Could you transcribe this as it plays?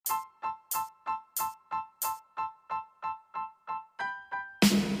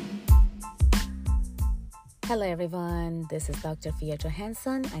Hello everyone, this is Dr. Fia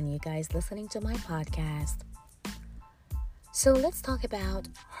Johansson and you guys listening to my podcast. So let's talk about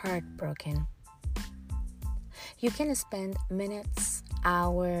heartbroken. You can spend minutes,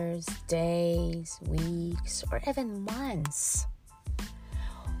 hours, days, weeks, or even months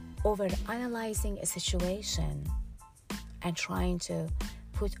over analyzing a situation and trying to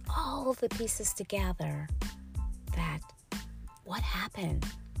put all the pieces together that what happened?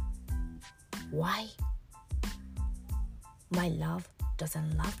 Why? My love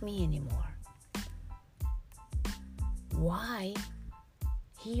doesn't love me anymore. Why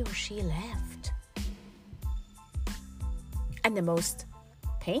he or she left? And the most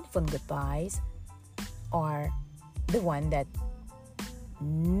painful goodbyes are the one that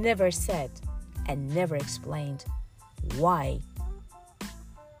never said and never explained why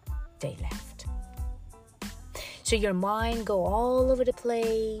they left. So your mind go all over the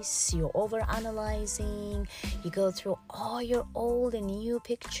place, you're over-analyzing, you go through all your old and new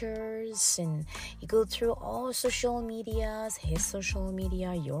pictures, and you go through all social medias, his social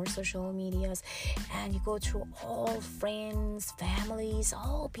media, your social medias, and you go through all friends, families,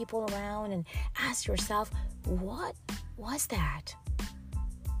 all people around, and ask yourself, what was that?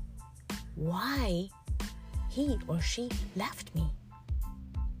 Why he or she left me?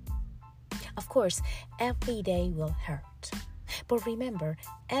 Of course, every day will hurt. But remember,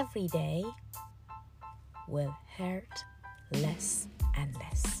 every day will hurt less and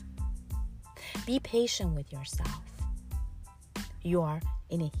less. Be patient with yourself. You are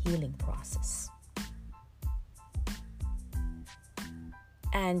in a healing process.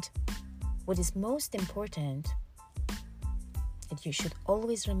 And what is most important that you should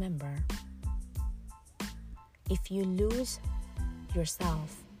always remember, if you lose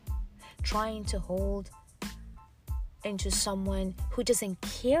yourself trying to hold into someone who doesn't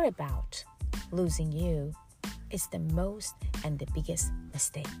care about losing you, is the most and the biggest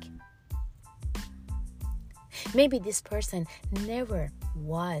mistake. Maybe this person never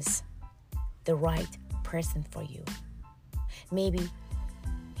was the right person for you. Maybe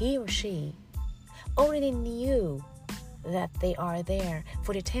he or she already knew that they are there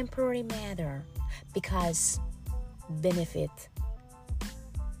for the temporary matter because benefit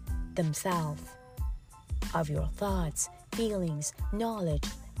themselves of your thoughts, feelings, knowledge,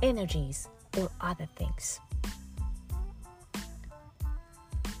 energies, or other things.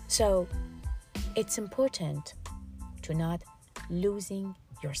 So it's important to not losing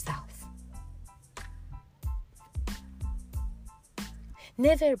yourself.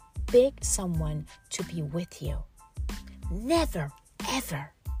 Never beg someone to be with you. Never,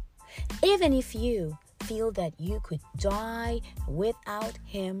 ever. Even if you feel that you could die without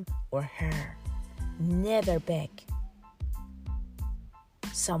him or her, never beg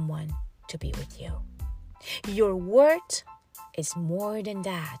someone to be with you. Your worth is more than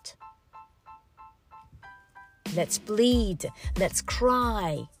that. Let's bleed, let's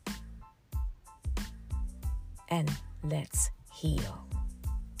cry, and let's heal.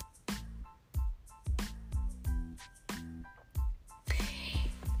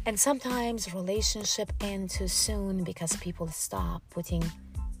 And sometimes relationship end too soon because people stop putting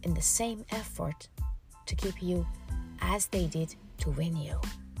in the same effort to keep you as they did to win you.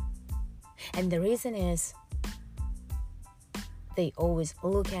 And the reason is they always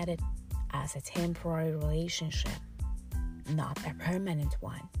look at it as a temporary relationship, not a permanent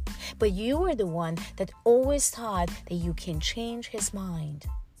one. But you are the one that always thought that you can change his mind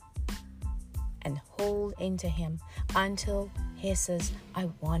and hold into him until he says, I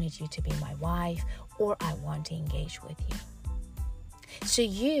wanted you to be my wife, or I want to engage with you. So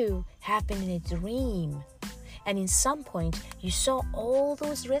you have been in a dream, and in some point you saw all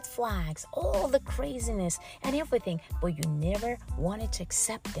those red flags, all the craziness and everything, but you never wanted to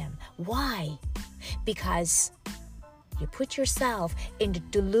accept them. Why? Because you put yourself in the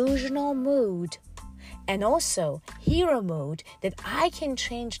delusional mood and also hero mode that I can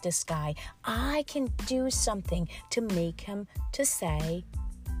change this guy. I can do something to make him to say,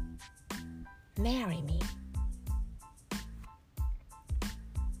 marry me.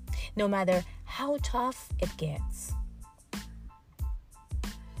 No matter how tough it gets,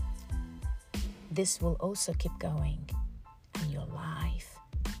 this will also keep going and your life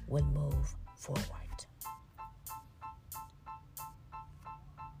will move forward.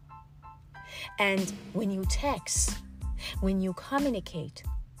 And when you text, when you communicate,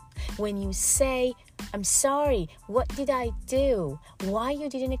 when you say, I'm sorry, what did I do? Why you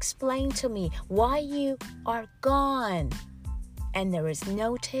didn't explain to me? Why you are gone? And there is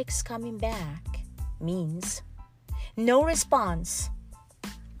no text coming back means no response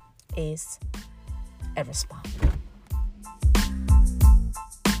is a response.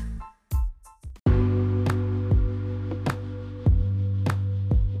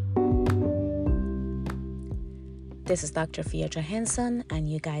 This is Dr. Fia Johansson, and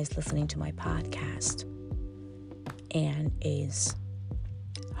you guys listening to my podcast. And is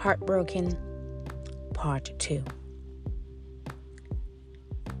Heartbroken Part 2.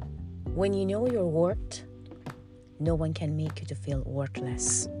 When you know your worth, no one can make you to feel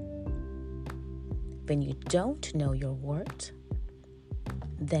worthless. When you don't know your worth,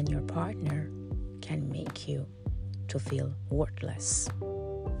 then your partner can make you to feel worthless.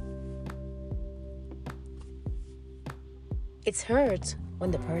 It's hurt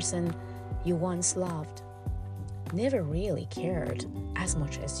when the person you once loved never really cared as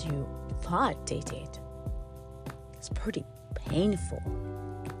much as you thought they did. It's pretty painful.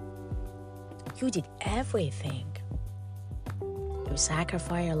 You did everything. You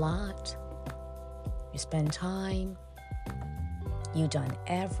sacrificed a lot. You spent time. You done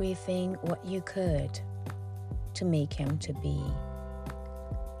everything what you could to make him to be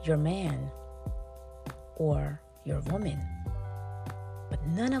your man or your woman. But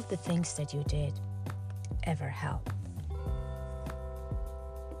none of the things that you did ever helped.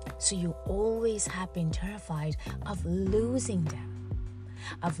 So you always have been terrified of losing them,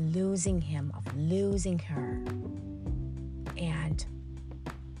 of losing him, of losing her. And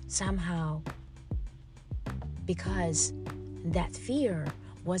somehow, because that fear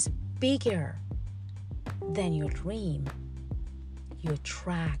was bigger than your dream, you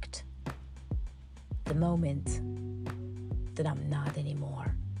attract the moment that I'm not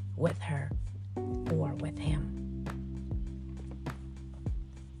anymore with her or with him.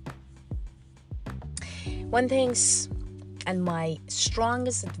 One thing, and my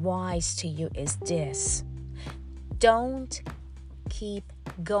strongest advice to you is this: don't keep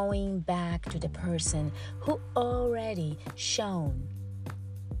going back to the person who already shown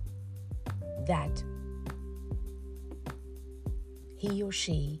that he or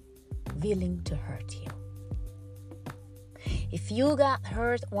she willing to hurt you. If you got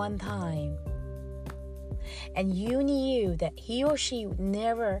hurt one time and you knew that he or she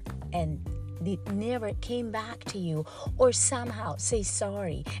never came back to you or somehow say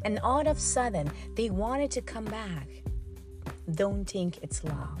sorry, and all of a sudden they wanted to come back, don't think it's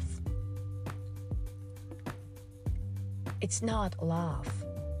love. It's not love.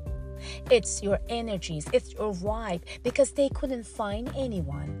 It's your energies, it's your vibe, because they couldn't find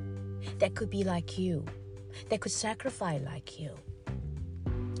anyone that could be like you, that could sacrifice like you,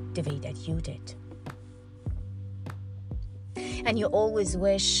 the way that you did. And you always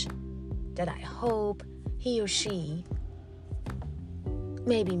wish that I hope he or she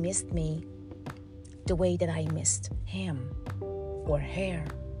maybe missed me the way that I missed him or her.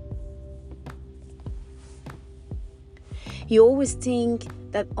 You always think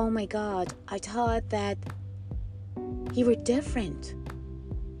that, oh my God, I thought that you were different.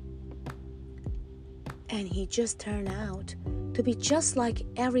 And he just turned out to be just like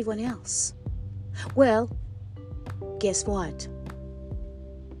everyone else. Well, guess what?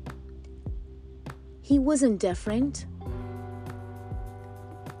 He wasn't different.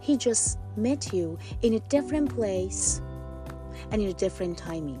 He just met you in a different place and in a different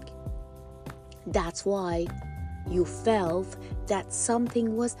timing. That's why you felt that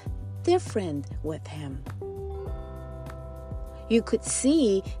something was different with him. You could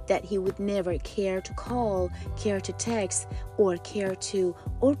see that he would never care to call, care to text, or care to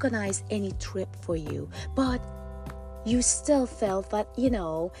organize any trip for you. But you still felt that,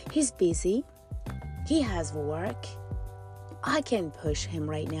 he's busy. He has work. I can't push him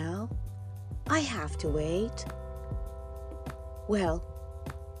right now. I have to wait. Well,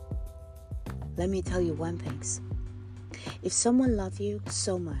 let me tell you one thing. If someone loves you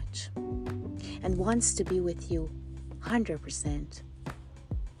so much and wants to be with you 100%,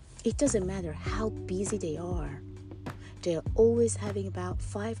 it doesn't matter how busy they are. They're always having about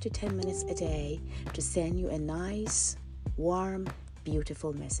 5 to 10 minutes a day to send you a nice, warm,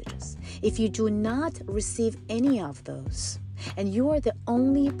 beautiful messages. If you do not receive any of those, and you are the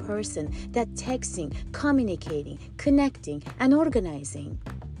only person that texting, communicating, connecting, and organizing,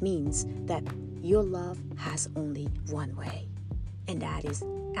 means that your love has only one way, and that is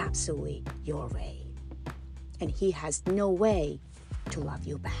absolutely your way. And he has no way to love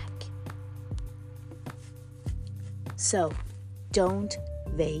you back. So, don't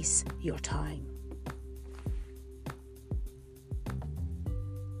waste your time.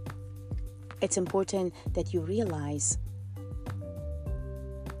 It's important that you realize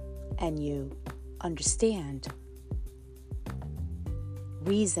and you understand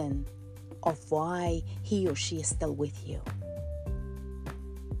reason of why he or she is still with you?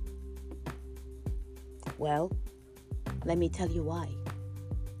 Well, let me tell you why.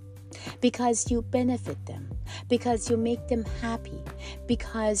 Because you benefit them, because you make them happy,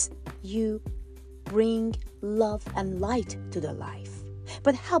 because you bring love and light to their life.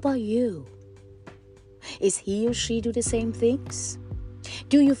 But how about you? Is he or she do the same things?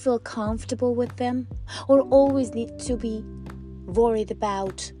 Do you feel comfortable with them, or always need to be worried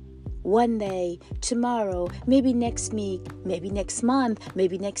about one day, tomorrow, maybe next week, maybe next month,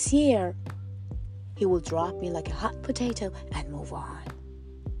 maybe next year? He will drop me like a hot potato and move on.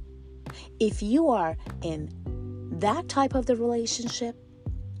 If you are in that type of the relationship,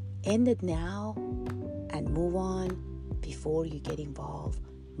 end it now and move on before you get involved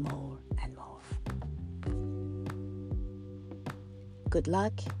more and more. Good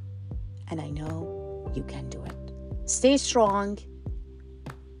luck, and I know you can do it. Stay strong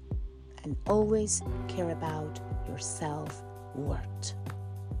and always care about your self-worth.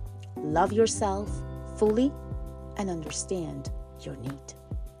 Love yourself fully and understand your need.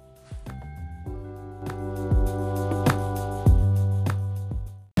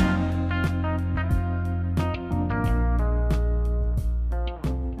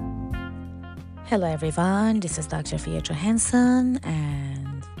 Hello everyone, this is Dr. Fia Johansson,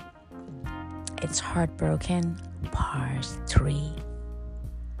 and it's Heartbroken Part 3.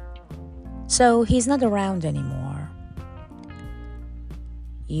 So he's not around anymore.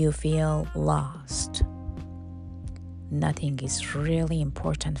 You feel lost. Nothing is really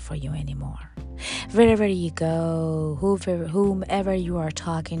important for you anymore. Wherever you go, whomever you are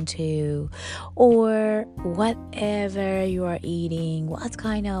talking to, or whatever you are eating, what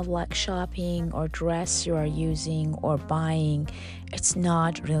kind of like shopping or dress you are using or buying, it's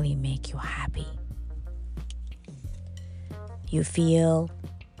not really make you happy. You feel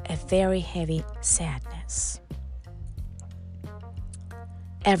a very heavy sadness.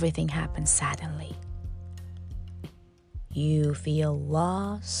 Everything happens suddenly. You feel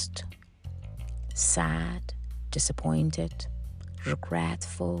lost, sad, disappointed,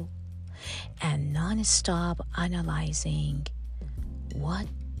 regretful, and non-stop analyzing, what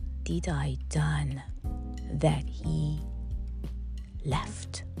did I done that he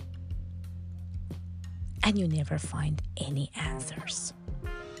left? And you never find any answers.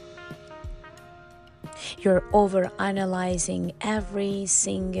 You're over-analyzing every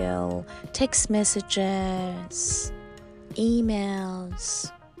single text messages,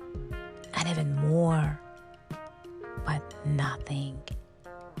 emails, and even more, but nothing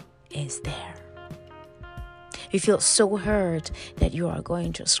is there. You feel so hurt that you are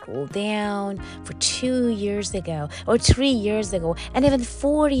going to scroll down for 2 years ago, or 3 years ago, and even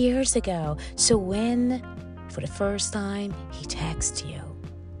 4 years ago. So when, for the first time, he texts you,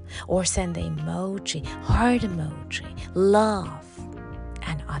 or send the emoji, heart emoji, love,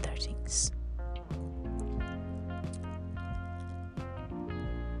 and other things.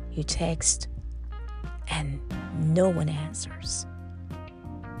 You text and no one answers.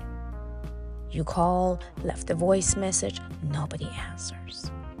 You call, left a voice message, nobody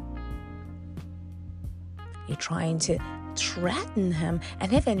answers. You're trying to threaten him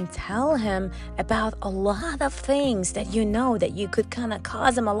and even tell him about a lot of things that you know that you could kind of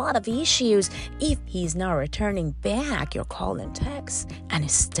cause him a lot of issues if he's not returning back your call and text, and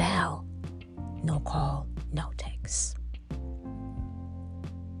still no call, no text.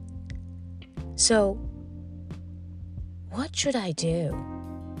 So, what should I do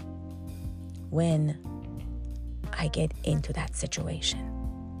when I get into that situation?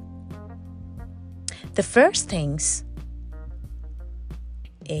 The first things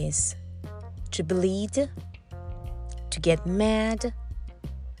is to bleed, to get mad,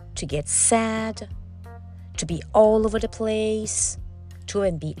 to get sad, to be all over the place, to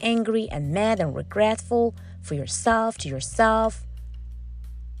even be angry and mad and regretful for yourself, to yourself,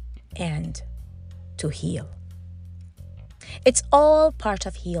 and to heal. It's all part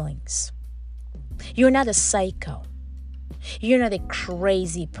of healings. You're not a psycho. You're not a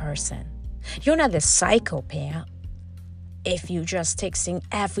crazy person. You're not a psychopath if you just texting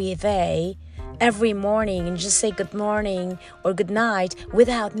every day, every morning, and just say good morning or good night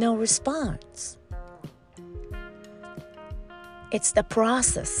without no response. It's the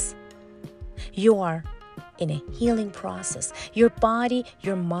process. You are in a healing process. Your body,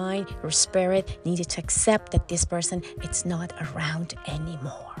 your mind, your spirit needed to accept that this person is not around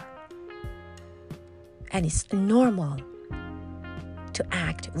anymore. And it's normal to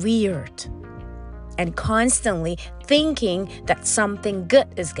act weird and constantly thinking that something good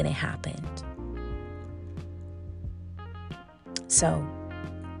is going to happen. So,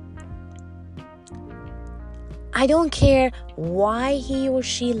 I don't care why he or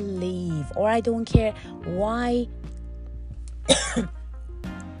she leave, or I don't care why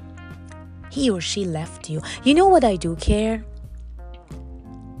he or she left you. You know what I do care?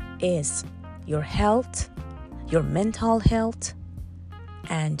 Is your health, your mental health,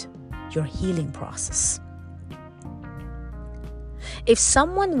 and your healing process. If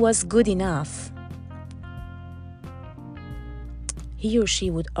someone was good enough, he or she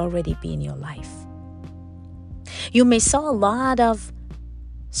would already be in your life. You may saw a lot of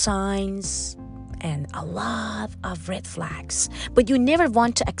signs and a lot of red flags, but you never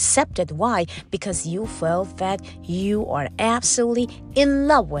want to accept it. Why? Because you felt that you are absolutely in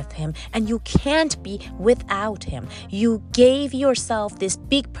love with him and you can't be without him. You gave yourself this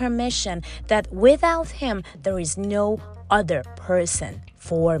big permission that without him, there is no other person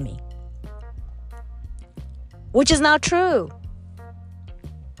for me. Which is not true.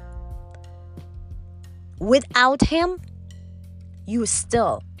 Without him, you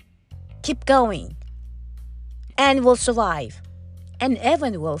still keep going and will survive. And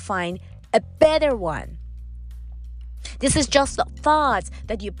Evan will find a better one. This is just the thoughts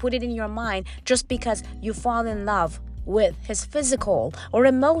that you put it in your mind just because you fall in love with his physical or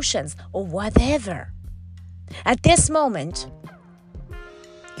emotions or whatever. At this moment,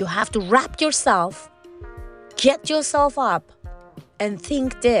 you have to wrap yourself, get yourself up, and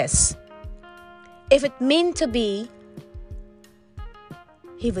think this. If it meant to be,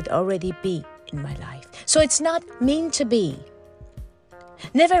 he would already be in my life. So it's not meant to be.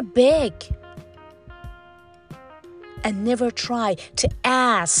 Never beg. And never try to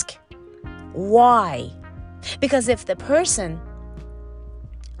ask why. Because if the person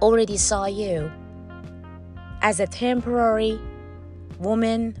already saw you as a temporary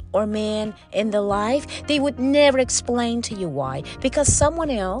woman or man in the life, they would never explain to you why. Because someone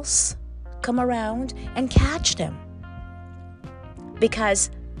else come around and catch them.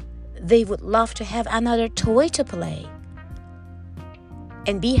 Because they would love to have another toy to play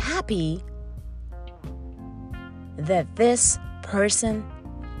and be happy that this person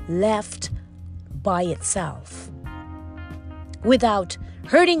left by itself without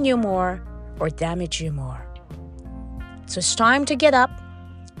hurting you more or damage you more. So it's time to get up,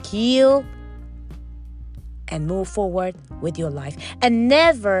 heal, and move forward with your life. And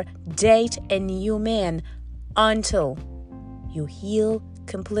never date a new man until you heal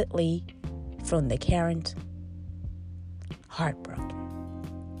completely from the current heartbreak.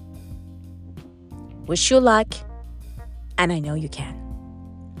 Wish you luck, and I know you can.